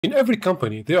In every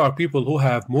company, there are people who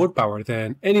have more power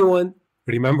than anyone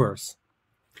remembers.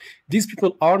 These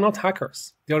people are not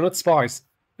hackers. They are not spies.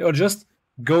 They are just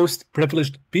ghost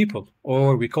privileged people,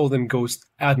 or we call them ghost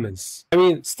admins. I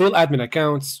mean, still admin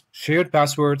accounts, shared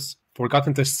passwords,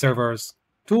 forgotten test servers,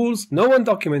 tools no one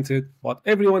documented, but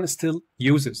everyone still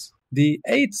uses. The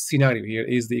eighth scenario here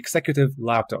is the executive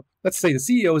laptop. Let's say the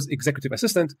CEO's executive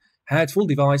assistant had full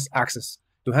device access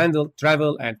to handle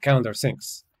travel and calendar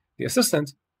syncs. The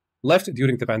assistant left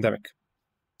during the pandemic,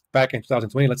 back in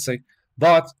 2020, let's say,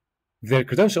 but their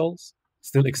credentials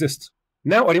still exist.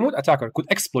 Now, a remote attacker could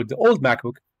exploit the old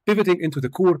MacBook, pivoting into the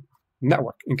core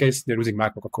network, in case they're using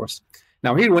MacBook, of course.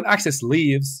 Now, here, when access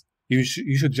leaves, you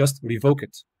should just revoke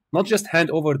it, not just hand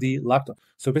over the laptop.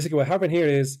 So basically, what happened here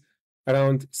is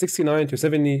around 69 to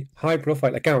 70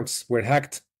 high-profile accounts were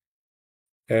hacked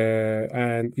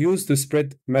and used to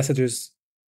spread messages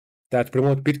that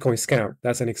promote Bitcoin scam.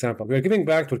 That's an example. We are giving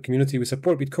back to our community. We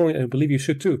support Bitcoin and believe you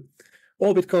should too.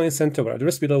 All Bitcoin sent to our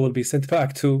address below will be sent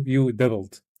back to you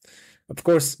doubled. Of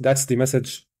course, that's the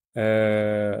message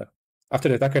after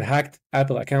the attacker hacked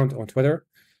Apple account on Twitter.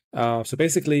 So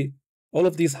basically, all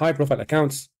of these high-profile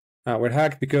accounts were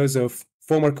hacked because of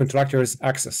former contractors'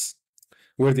 access,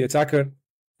 where the attacker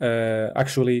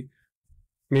actually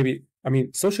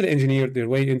socially engineered their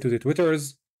way into the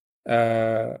Twitter's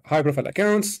high-profile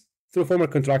accounts through former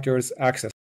contractors'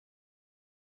 access.